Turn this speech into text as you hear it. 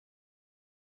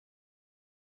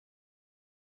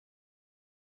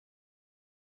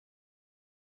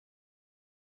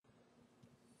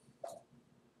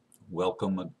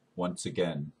Welcome once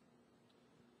again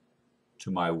to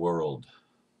my world.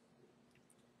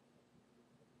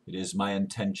 It is my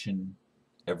intention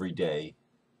every day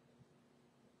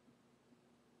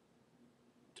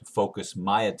to focus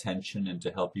my attention and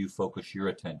to help you focus your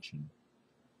attention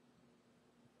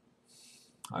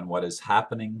on what is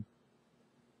happening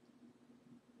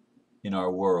in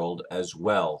our world, as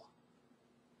well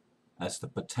as the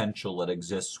potential that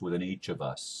exists within each of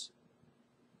us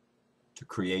to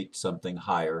create something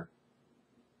higher,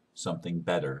 something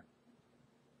better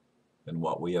than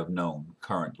what we have known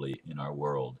currently in our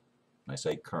world. When I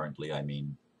say currently, I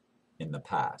mean in the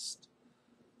past.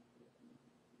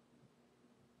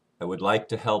 I would like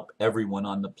to help everyone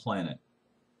on the planet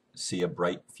see a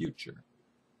bright future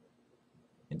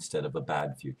instead of a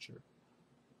bad future.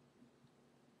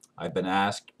 I've been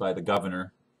asked by the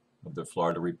governor of the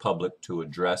Florida Republic to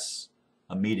address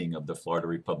a meeting of the Florida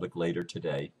Republic later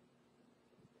today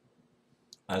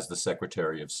as the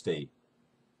Secretary of State.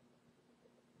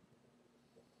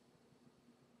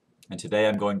 And today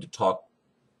I'm going to talk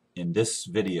in this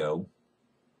video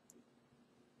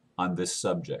on this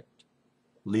subject.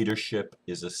 Leadership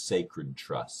is a sacred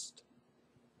trust.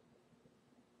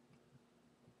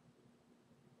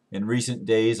 In recent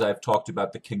days, I've talked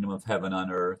about the kingdom of heaven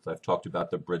on earth. I've talked about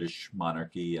the British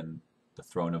Monarchy and the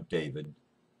throne of David,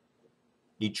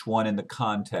 each one in the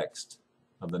context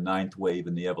of the ninth wave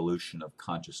in the evolution of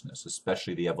consciousness,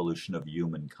 especially the evolution of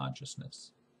human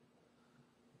consciousness.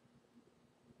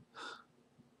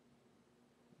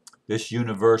 This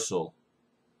universal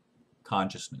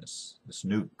consciousness, this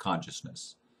new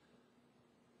consciousness,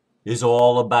 is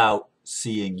all about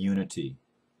seeing unity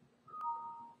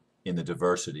in the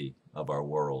diversity of our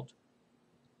world.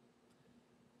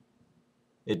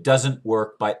 It doesn't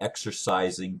work by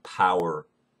exercising power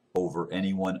over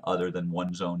anyone other than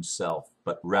one's own self,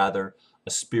 but rather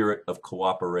a spirit of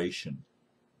cooperation.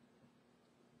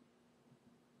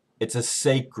 It's a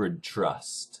sacred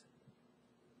trust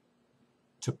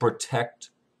to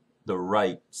protect the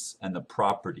rights and the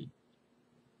property,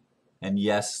 and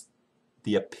yes,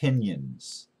 the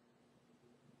opinions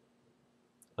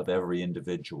of every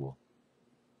individual.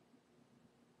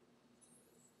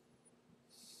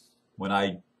 When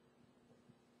I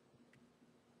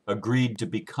agreed to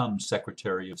become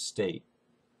Secretary of State,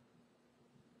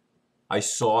 I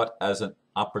saw it as an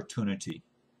opportunity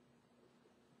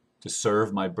to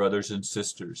serve my brothers and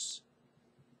sisters,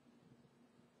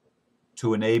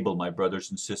 to enable my brothers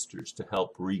and sisters to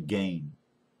help regain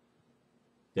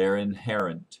their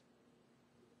inherent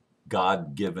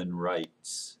God-given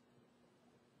rights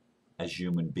as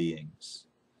human beings,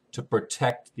 to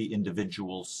protect the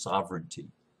individual sovereignty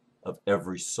of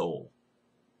every soul,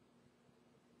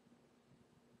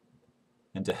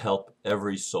 and to help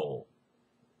every soul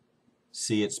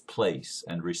see its place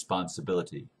and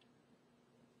responsibility,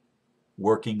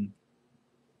 working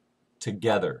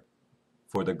together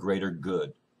for the greater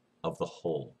good of the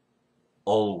whole.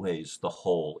 Always the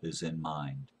whole is in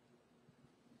mind.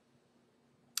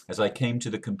 As I came to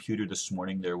the computer this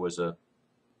morning, there was an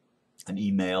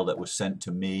email that was sent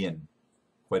to me and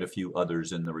quite a few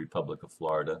others in the Republic of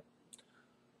Florida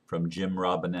from Jim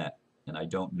Robinette. And I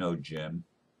don't know Jim,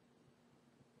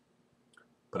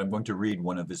 but I'm going to read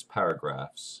one of his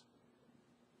paragraphs.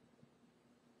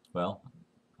 Well,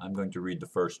 I'm going to read the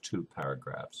first two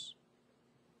paragraphs.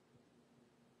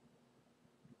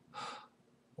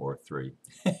 Or three.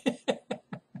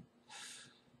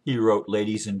 He wrote,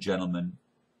 "Ladies and gentlemen,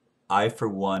 I for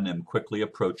one am quickly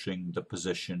approaching the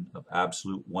position of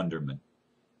absolute wonderment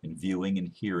in viewing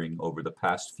and hearing over the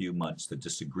past few months the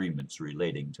disagreements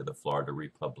relating to the Florida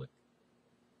Republic.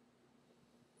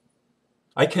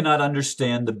 I cannot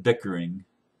understand the bickering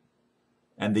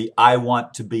and the I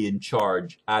want to be in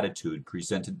charge attitude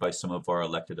presented by some of our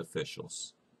elected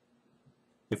officials.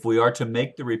 If we are to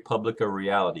make the Republic a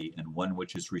reality and one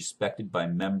which is respected by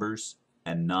members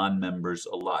and non-members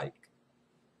alike,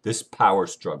 this power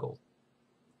struggle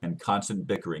and constant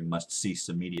bickering must cease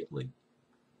immediately.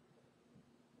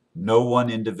 No one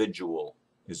individual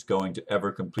is going to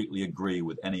ever completely agree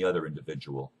with any other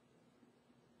individual.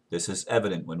 This is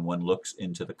evident when one looks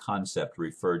into the concept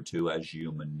referred to as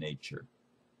human nature.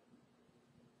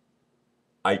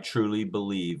 I truly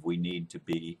believe we need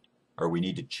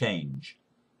to change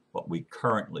what we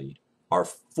currently are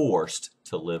forced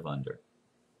to live under."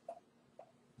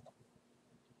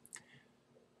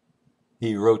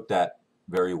 He wrote that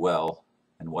very well,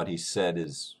 and what he said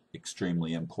is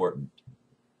extremely important.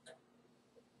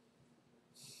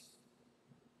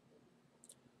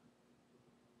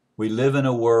 We live in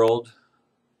a world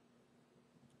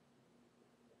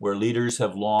where leaders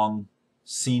have long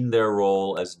seen their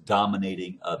role as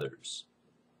dominating others,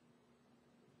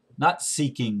 not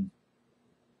seeking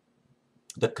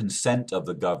the consent of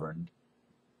the governed,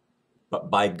 but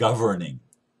by governing,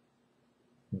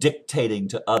 dictating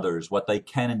to others what they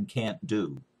can and can't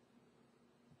do,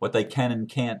 what they can and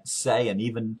can't say, and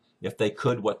even if they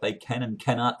could, what they can and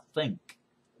cannot think.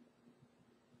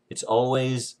 It's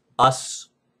always us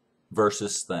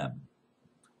versus them.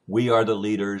 We are the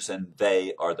leaders and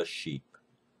they are the sheep.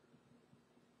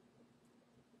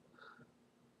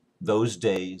 Those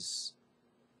days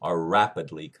are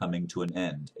rapidly coming to an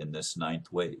end in this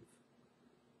ninth wave,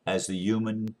 as the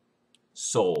human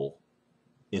soul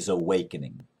is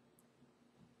awakening.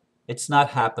 It's not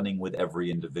happening with every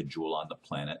individual on the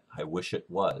planet. I wish it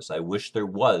was. I wish there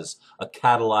was a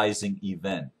catalyzing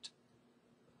event.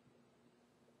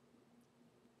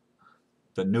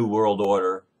 The New World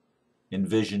Order,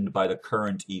 envisioned by the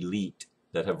current elite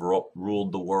that have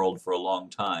ruled the world for a long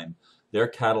time, their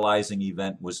catalyzing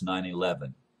event was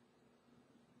 9/11.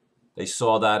 They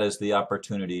saw that as the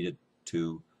opportunity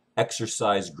to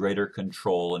exercise greater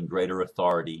control and greater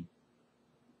authority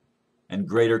and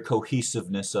greater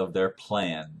cohesiveness of their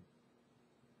plan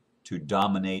to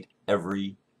dominate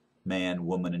every man,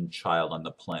 woman, and child on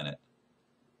the planet,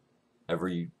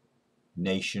 every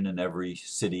nation and every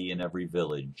city and every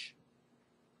village.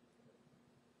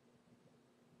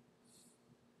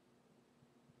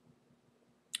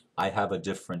 I have a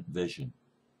different vision.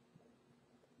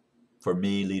 For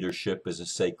me, leadership is a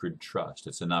sacred trust.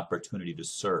 It's an opportunity to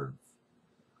serve.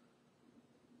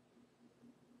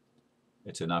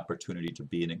 It's an opportunity to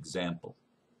be an example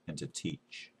and to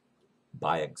teach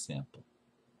by example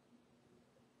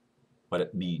what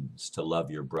it means to love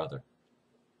your brother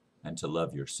and to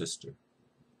love your sister.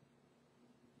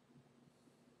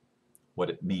 What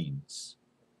it means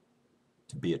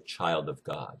to be a child of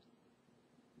God.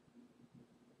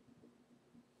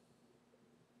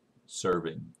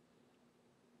 Serving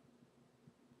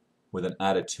with an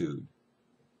attitude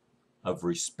of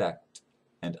respect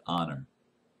and honor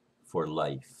for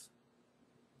life,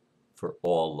 for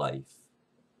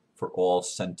all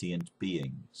sentient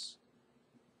beings,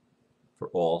 for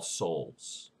all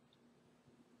souls.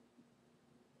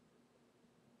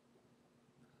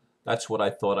 That's what I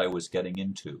thought I was getting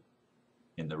into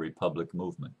in the Republic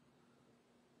movement.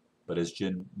 But as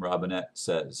Jim Robinette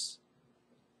says,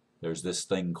 there's this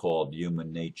thing called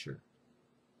human nature.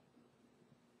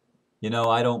 You know,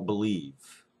 I don't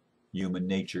believe human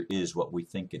nature is what we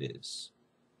think it is.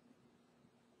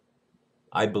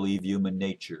 I believe human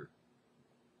nature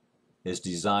is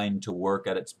designed to work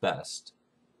at its best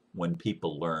when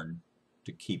people learn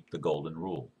to keep the golden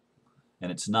rule.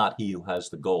 And it's not he who has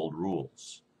the gold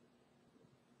rules.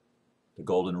 The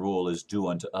golden rule is do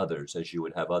unto others as you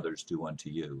would have others do unto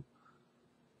you.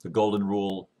 The golden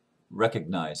rule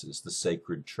recognizes the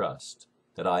sacred trust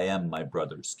that I am my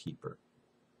brother's keeper.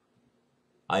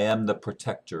 I am the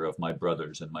protector of my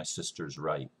brother's and my sister's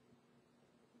right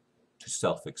to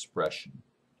self-expression,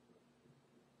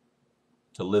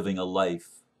 to living a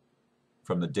life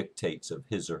from the dictates of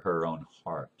his or her own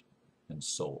heart and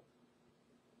soul,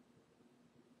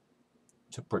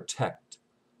 to protect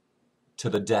to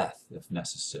the death, if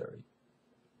necessary,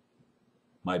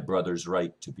 my brother's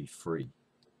right to be free,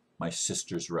 my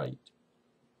sister's right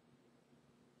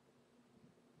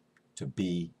to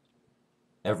be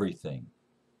everything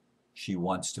she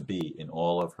wants to be in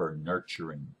all of her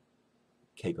nurturing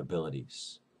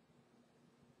capabilities,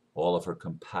 all of her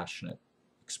compassionate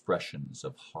expressions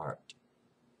of heart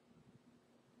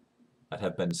that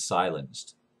have been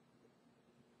silenced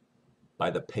by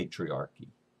the patriarchy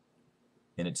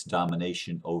in its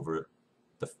domination over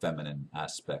the feminine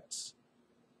aspects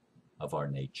of our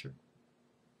nature.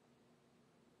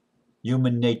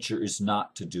 Human nature is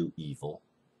not to do evil,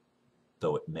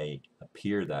 though it may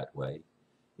appear that way.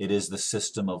 It is the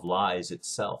system of lies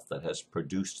itself that has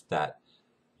produced that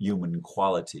human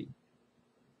quality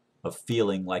of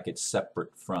feeling like it's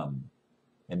separate from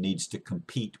and needs to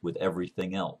compete with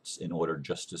everything else in order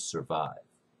just to survive.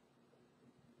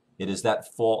 It is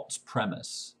that false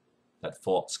premise, that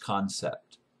false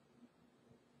concept,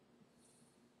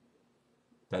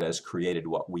 that has created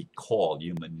what we call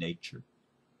human nature.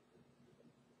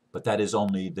 But that is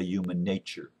only the human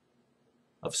nature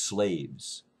of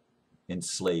slaves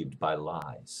enslaved by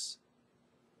lies.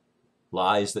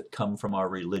 Lies that come from our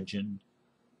religion,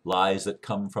 lies that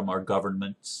come from our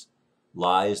governments,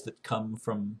 lies that come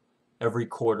from every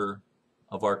quarter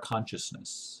of our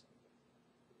consciousness.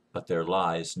 But they're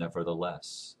lies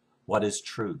nevertheless. What is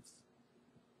truth?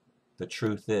 The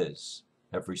truth is,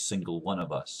 every single one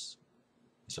of us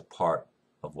is a part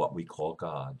of what we call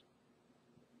God.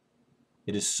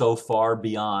 It is so far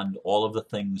beyond all of the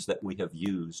things that we have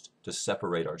used to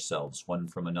separate ourselves one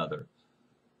from another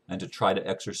and to try to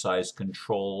exercise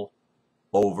control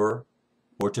over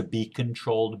or to be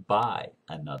controlled by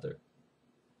another.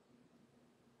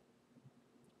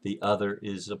 The other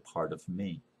is a part of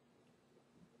me.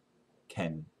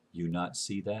 Can you not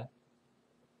see that?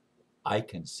 I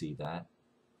can see that.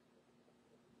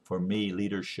 For me,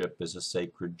 leadership is a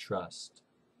sacred trust.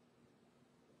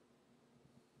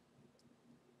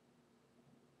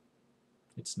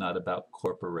 It's not about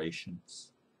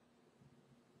corporations.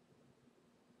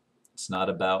 It's not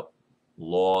about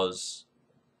laws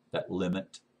that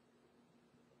limit.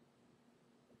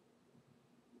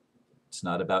 It's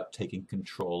not about taking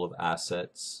control of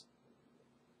assets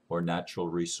or natural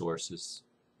resources.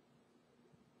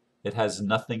 It has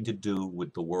nothing to do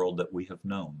with the world that we have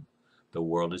known. The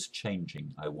world is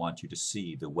changing. I want you to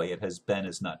see the way it has been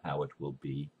is not how it will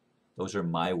be. Those are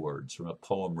my words from a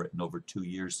poem written over 2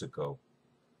 years ago.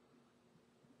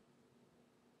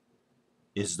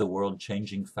 Is the world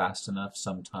changing fast enough?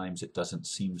 Sometimes it doesn't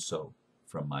seem so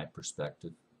from my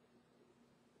perspective,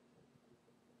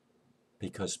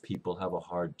 because people have a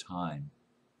hard time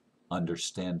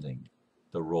understanding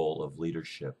the role of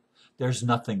leadership. There's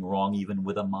nothing wrong even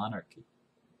with a monarchy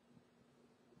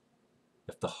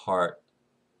if the heart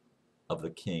of the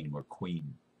king or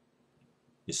queen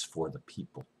is for the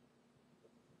people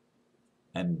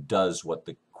and does what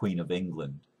the Queen of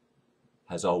England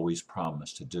has always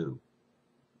promised to do,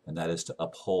 and that is to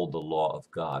uphold the law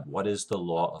of God. What is the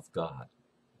law of God?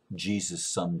 Jesus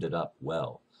summed it up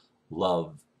well.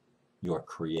 Love your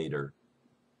Creator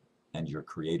and your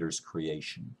Creator's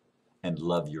creation, and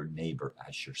love your neighbor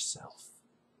as yourself.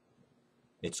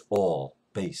 It's all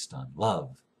based on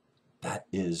love. That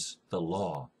is the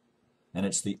law. And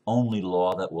it's the only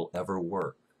law that will ever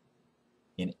work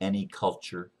in any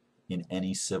culture, in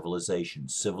any civilization.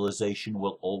 Civilization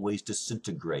will always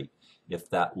disintegrate if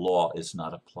that law is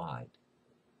not applied.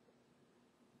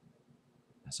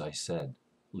 As I said,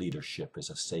 leadership is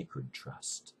a sacred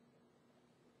trust.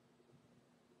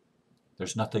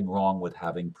 There's nothing wrong with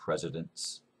having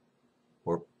presidents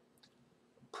or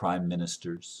prime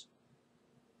ministers.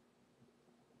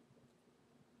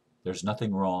 There's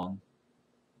nothing wrong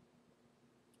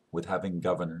with having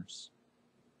governors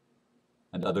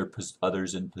and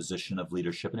others in position of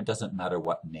leadership, and it doesn't matter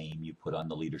what name you put on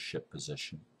the leadership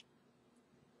position.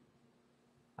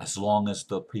 As long as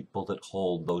the people that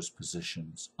hold those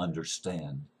positions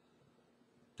understand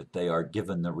that they are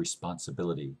given the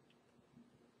responsibility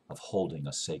of holding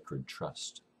a sacred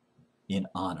trust in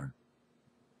honor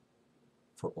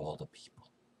for all the people.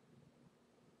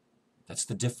 That's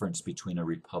the difference between a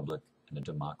republic and a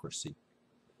democracy.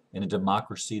 In a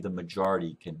democracy, the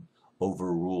majority can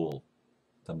overrule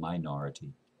the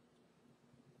minority,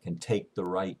 can take the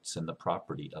rights and the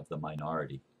property of the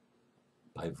minority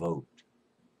by vote.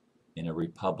 In a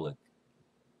republic,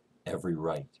 every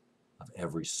right of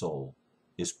every soul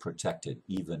is protected.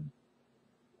 Even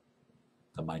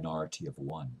the minority of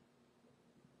one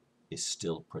is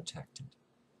still protected.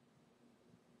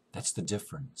 That's the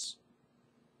difference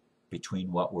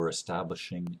between what we're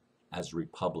establishing as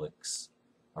republics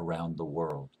around the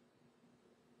world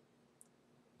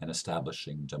and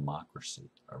establishing democracy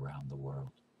around the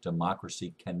world.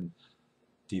 Democracy can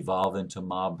devolve into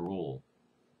mob rule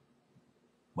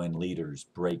when leaders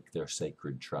break their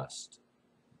sacred trust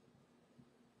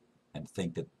and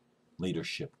think that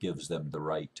leadership gives them the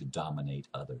right to dominate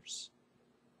others.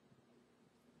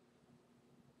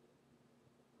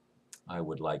 I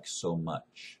would like so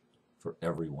much for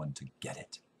everyone to get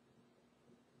it.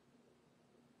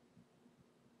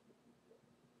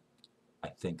 I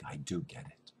think I do get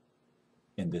it.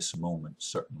 In this moment,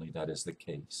 certainly that is the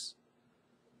case.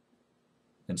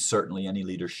 And certainly any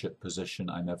leadership position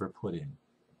I'm ever put in,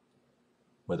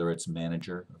 whether it's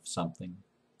manager of something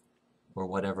or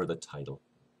whatever the title,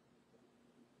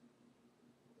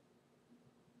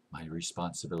 my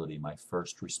responsibility, my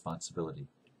first responsibility,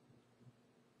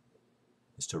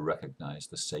 is to recognize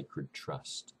the sacred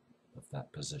trust of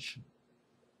that position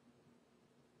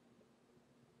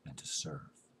and to serve.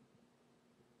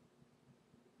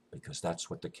 Because that's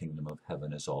what the kingdom of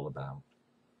heaven is all about.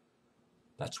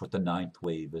 That's what the ninth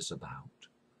wave is about.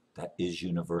 That is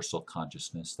universal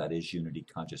consciousness, that is unity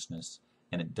consciousness,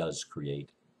 and it does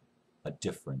create a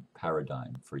different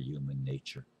paradigm for human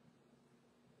nature.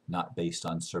 Not based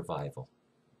on survival,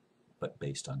 but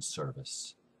based on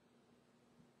service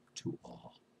to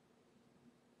all.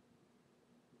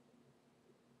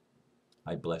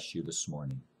 I bless you this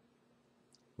morning,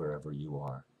 wherever you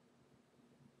are.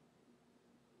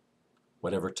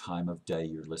 Whatever time of day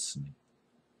you're listening,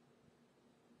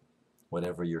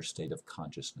 whatever your state of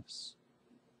consciousness.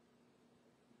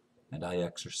 And I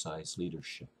exercise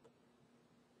leadership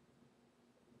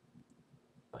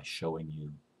by showing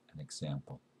you an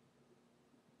example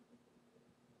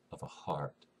of a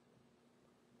heart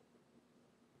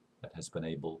that has been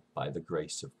able, by the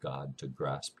grace of God, to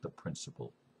grasp the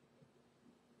principle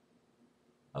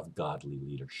of godly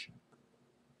leadership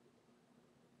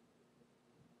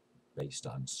based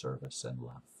on service and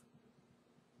love.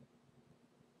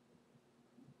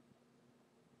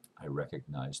 I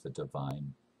recognize the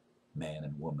divine man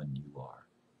and woman you are,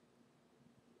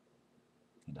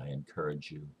 and I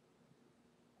encourage you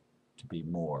to be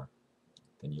more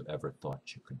than you ever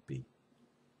thought you could be,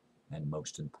 and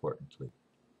most importantly,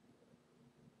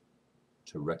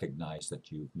 to recognize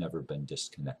that you've never been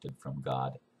disconnected from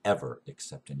God ever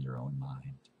except in your own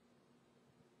mind,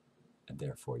 and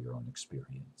therefore your own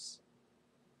experience.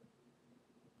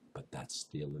 But that's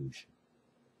the illusion.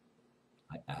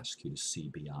 I ask you to see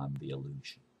beyond the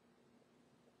illusion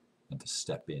and to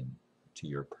step in to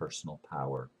your personal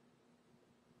power,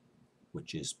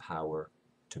 which is power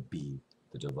to be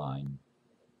the divine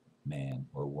man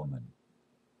or woman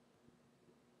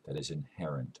that is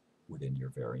inherent within your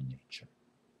very nature.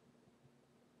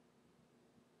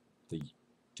 The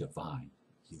divine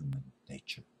human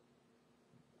nature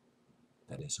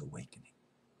that is awakening.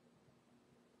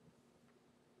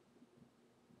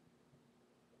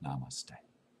 Namaste.